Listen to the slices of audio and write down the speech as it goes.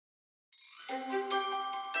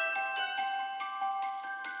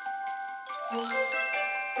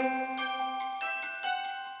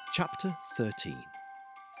Chapter 13.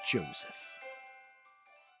 Joseph.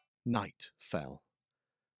 Night fell.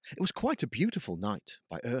 It was quite a beautiful night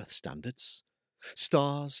by Earth standards.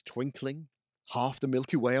 Stars twinkling, half the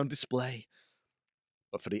Milky Way on display.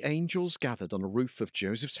 But for the angels gathered on the roof of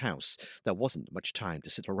Joseph's house, there wasn't much time to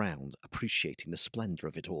sit around appreciating the splendour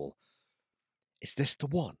of it all. "Is this the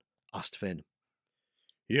one?" asked Finn.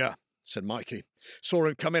 "Yeah," said Mikey. "Saw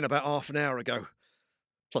him come in about half an hour ago."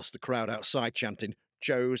 Plus the crowd outside chanting,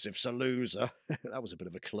 "Joseph's a loser." That was a bit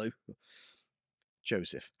of a clue.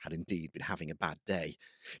 Joseph had indeed been having a bad day.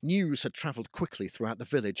 News had travelled quickly throughout the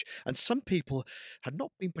village, and some people had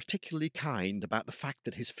not been particularly kind about the fact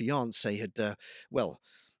that his fiancée had,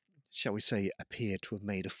 shall we say, appeared to have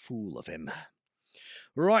made a fool of him.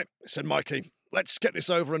 "Right," said Mikey, "let's get this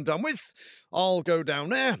over and done with. I'll go down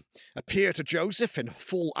there, appear to Joseph in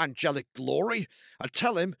full angelic glory, and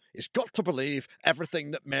tell him he's got to believe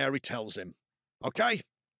everything that Mary tells him. Okay?"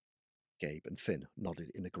 Gabe and Finn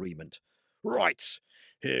nodded in agreement. "Right,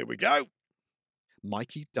 here we go."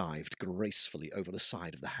 Mikey dived gracefully over the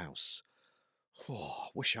side of the house. "Oh,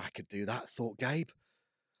 wish I could do that," thought Gabe.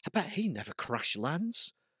 "I bet he never crash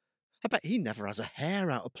lands. I bet he never has a hair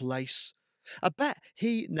out of place. I bet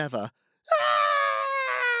he never..."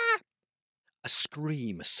 Ah! A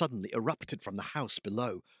scream suddenly erupted from the house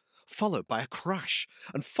below, followed by a crash,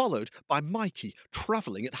 and followed by Mikey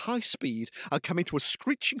travelling at high speed and coming to a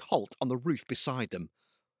screeching halt on the roof beside them.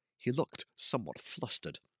 He looked somewhat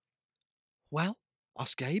flustered. "Well?"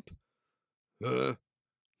 asked Gabe.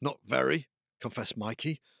 Not very," confessed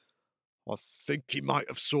Mikey. "I think he might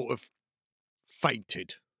have sort of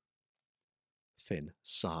fainted." Finn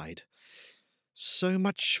sighed. "So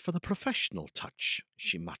much for the professional touch,"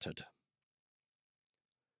 she muttered.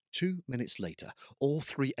 2 minutes later, all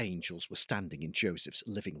three angels were standing in Joseph's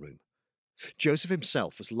living room. Joseph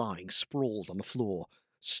himself was lying sprawled on the floor,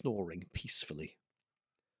 snoring peacefully.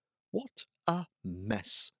 "What a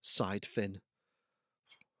mess," sighed Finn.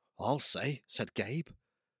 "I'll say," said Gabe.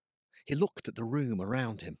 He looked at the room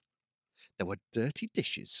around him. There were dirty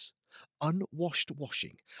dishes, unwashed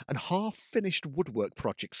washing, and half-finished woodwork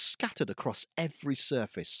projects scattered across every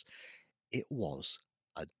surface. It was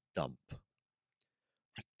a dump.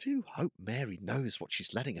 "I do hope Mary knows what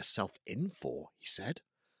she's letting herself in for," he said.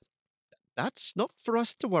 "That's not for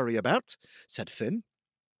us to worry about," said Finn.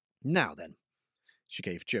 "Now then." She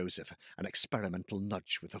gave Joseph an experimental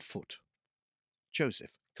nudge with her foot.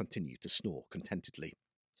 Joseph continued to snore contentedly.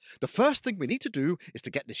 "The first thing we need to do is to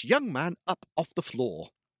get this young man up off the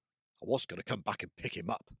floor." "I was going to come back and pick him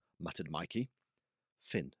up," muttered Mikey.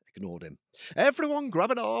 Finn ignored him. "Everyone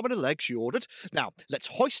grab an arm and a leg," she ordered. "Now, let's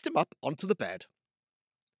hoist him up onto the bed."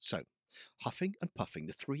 So, huffing and puffing,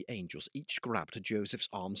 the three angels each grabbed Joseph's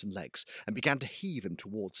arms and legs and began to heave him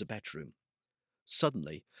towards the bedroom.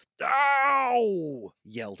 Suddenly, "Ow!"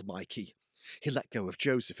 yelled Mikey. He let go of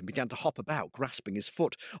Joseph and began to hop about, grasping his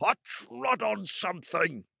foot. "I trod on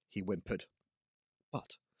something," he whimpered.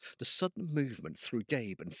 But the sudden movement threw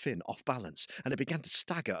Gabe and Finn off balance, and it began to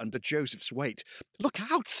stagger under Joseph's weight. "Look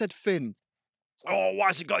out," said Finn. "Oh, why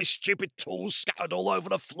has he got his stupid tools scattered all over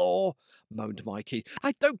the floor?" moaned Mikey.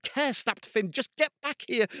 "I don't care," snapped Finn. "Just get back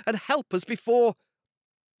here and help us before..."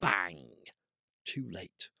 Bang! Too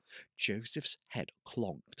late. Joseph's head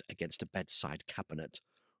clonked against a bedside cabinet.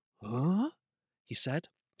 "Huh?" he said.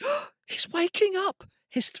 "He's waking up,"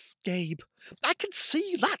 hissed Gabe. "I can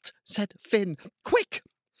see that," said Finn. "Quick!"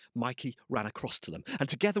 Mikey ran across to them, and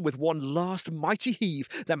together with one last mighty heave,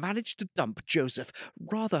 they managed to dump Joseph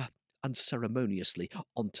rather unceremoniously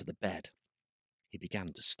onto the bed. He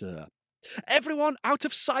began to stir. "Everyone out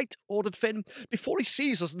of sight," ordered Finn, "before he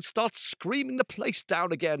sees us and starts screaming the place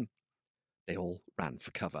down again." They all ran for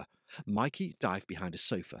cover. Mikey dived behind a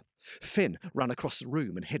sofa. Finn ran across the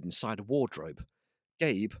room and hid inside a wardrobe.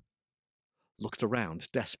 Gabe looked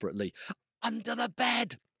around desperately. "Under the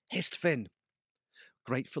bed!" hissed Finn.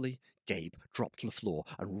 Gratefully, Gabe dropped to the floor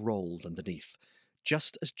and rolled underneath,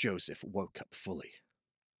 just as Joseph woke up fully.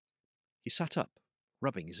 He sat up,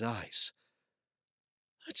 rubbing his eyes.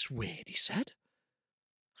 "That's weird," he said.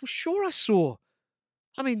 "I'm sure I thought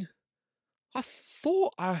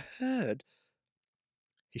I heard..."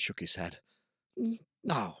 He shook his head.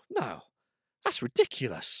 No, that's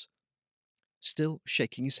ridiculous." Still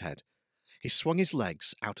shaking his head, he swung his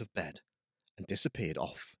legs out of bed and disappeared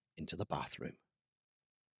off into the bathroom.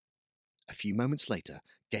 A few moments later,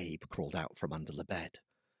 Gabe crawled out from under the bed.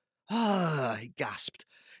 "Ah," he gasped.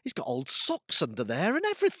 "He's got old socks under there and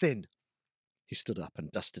everything." He stood up and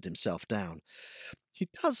dusted himself down. He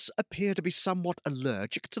does appear to be somewhat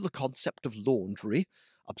allergic to the concept of laundry,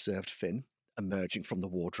 observed Finn, emerging from the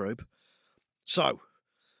wardrobe. So,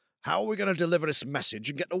 how are we going to deliver this message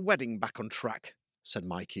and get the wedding back on track? Said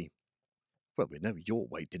Mikey. Well, we know your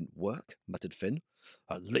way didn't work, muttered Finn.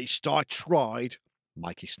 At least I tried,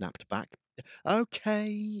 Mikey snapped back.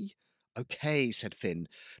 Okay, said Finn.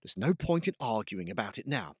 There's no point in arguing about it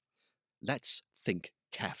now. Let's think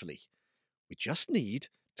carefully. We just need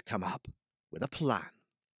to come up with a plan.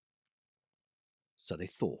 So they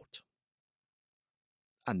thought.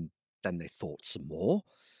 And then they thought some more.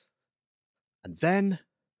 And then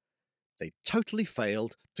they totally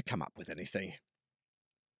failed to come up with anything.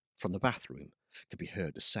 From the bathroom could be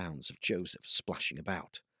heard the sounds of Joseph splashing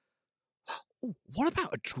about. Oh, what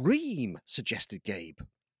about a dream? Suggested Gabe.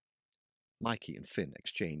 Mikey and Finn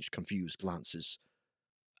exchanged confused glances.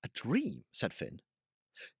 A dream? Said Finn.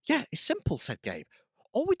 Yeah, it's simple, said Gabe.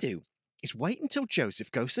 All we do is wait until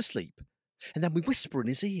Joseph goes to sleep, and then we whisper in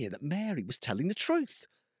his ear that Mary was telling the truth,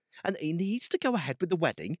 and that he needs to go ahead with the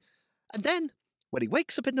wedding, and then, when he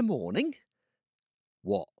wakes up in the morning...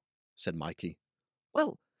 What? Said Mikey.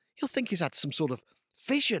 Well, he'll think he's had some sort of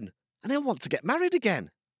vision, and he'll want to get married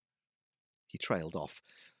again. He trailed off.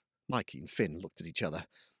 Mikey and Finn looked at each other.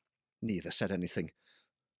 Neither said anything.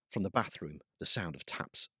 From the bathroom, the sound of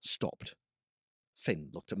taps stopped. Finn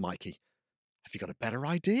looked at Mikey. Have you got a better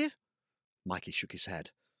idea? Mikey shook his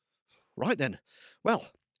head. Right then. Well,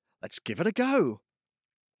 let's give it a go.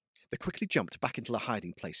 They quickly jumped back into their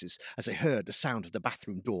hiding places as they heard the sound of the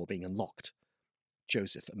bathroom door being unlocked.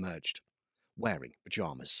 Joseph emerged, wearing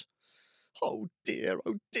pyjamas. Oh dear,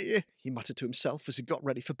 he muttered to himself as he got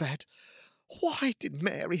ready for bed. Why did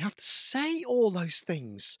Mary have to say all those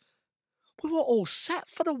things? We were all set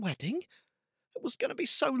for the wedding. It was going to be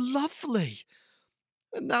so lovely.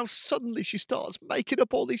 And now suddenly she starts making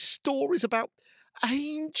up all these stories about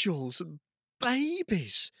angels and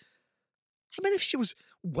babies. I mean, if she was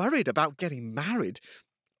worried about getting married,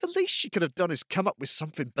 the least she could have done is come up with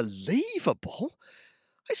something believable.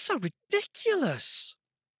 It's so ridiculous.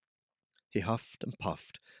 He huffed and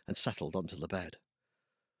puffed and settled onto the bed.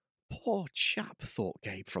 Poor chap, thought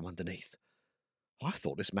Gabe from underneath. I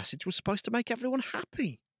thought this message was supposed to make everyone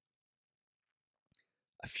happy.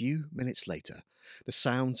 A few minutes later, the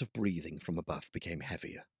sounds of breathing from above became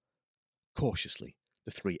heavier. Cautiously,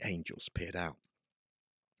 the three angels peered out.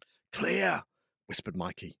 Clear, whispered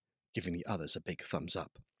Mikey, giving the others a big thumbs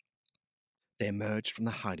up. They emerged from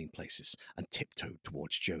their hiding places and tiptoed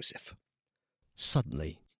towards Joseph.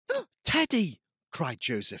 Suddenly, Teddy! Cried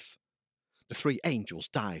Joseph. The three angels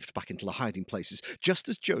dived back into their hiding places just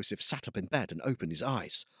as Joseph sat up in bed and opened his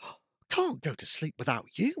eyes. Can't go to sleep without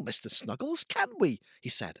you, Mr. Snuggles, can we? He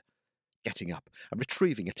said, getting up and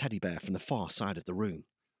retrieving a teddy bear from the far side of the room.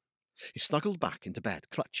 He snuggled back into bed,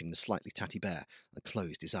 clutching the slightly tatty bear, and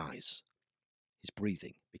closed his eyes. His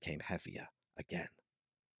breathing became heavier again.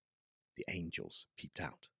 The angels peeped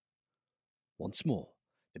out. Once more,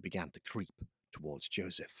 they began to creep towards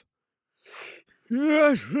Joseph.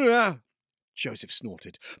 Joseph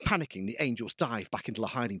snorted. Panicking, the angels dived back into their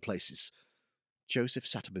hiding places. Joseph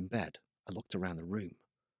sat up in bed and looked around the room.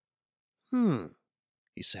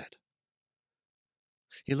 He said.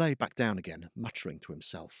 He lay back down again, muttering to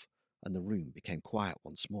himself, and the room became quiet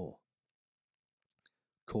once more.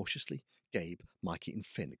 Cautiously, Gabe, Mikey, and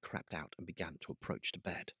Finn crept out and began to approach the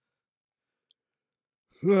bed.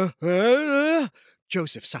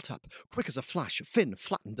 Joseph sat up. Quick as a flash, Finn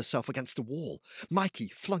flattened herself against the wall. Mikey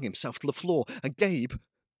flung himself to the floor, and Gabe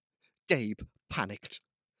panicked.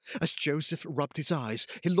 As Joseph rubbed his eyes,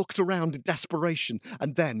 he looked around in desperation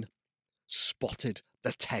and then spotted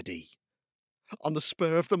the teddy. On the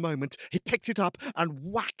spur of the moment, he picked it up and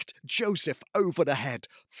whacked Joseph over the head.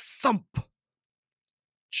 Thump!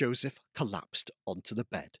 Joseph collapsed onto the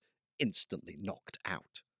bed, instantly knocked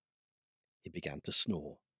out. He began to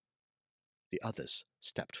snore. The others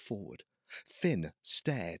stepped forward. Finn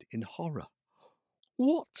stared in horror.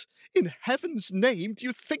 What in heaven's name do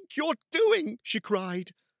you think you're doing? She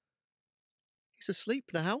cried. He's asleep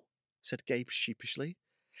now, said Gabe sheepishly.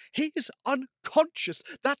 He is unconscious.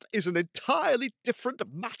 That is an entirely different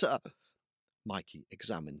matter. Mikey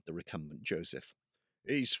examined the recumbent Joseph.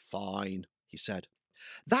 He's fine, he said.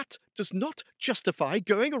 That does not justify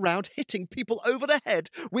going around hitting people over the head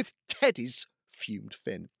with teddies, fumed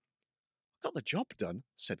Finn. Got the job done,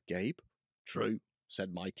 said Gabe. True,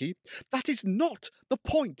 said Mikey. That is not the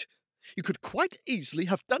point. You could quite easily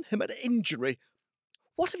have done him an injury.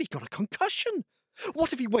 What if he got a concussion?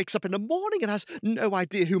 What if he wakes up in the morning and has no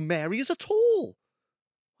idea who Mary is at all?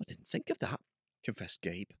 I didn't think of that, confessed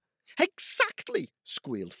Gabe. Exactly,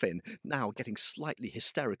 squealed Finn, now getting slightly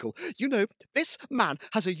hysterical. You know, this man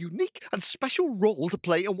has a unique and special role to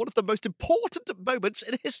play in one of the most important moments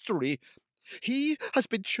in history. He has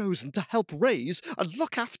been chosen to help raise and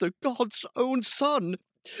look after God's own son.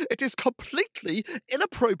 It is completely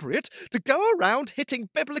inappropriate to go around hitting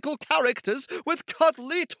biblical characters with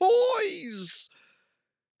cuddly toys.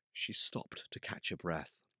 She stopped to catch her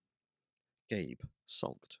breath. Gabe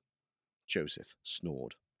sulked. Joseph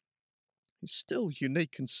snored. He's still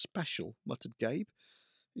unique and special, muttered Gabe.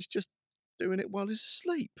 He's just doing it while he's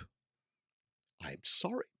asleep. I'm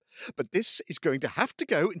sorry, but this is going to have to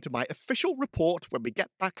go into my official report when we get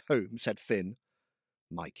back home, said Finn.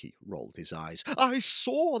 Mikey rolled his eyes. I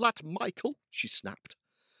saw that, Michael, she snapped.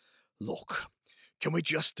 Look, can we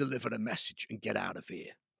just deliver a message and get out of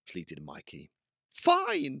here? Pleaded Mikey.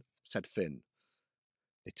 Fine, said Finn.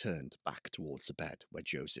 They turned back towards the bed where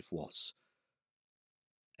Joseph was.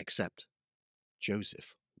 Except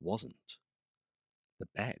Joseph wasn't. The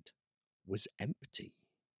bed was empty.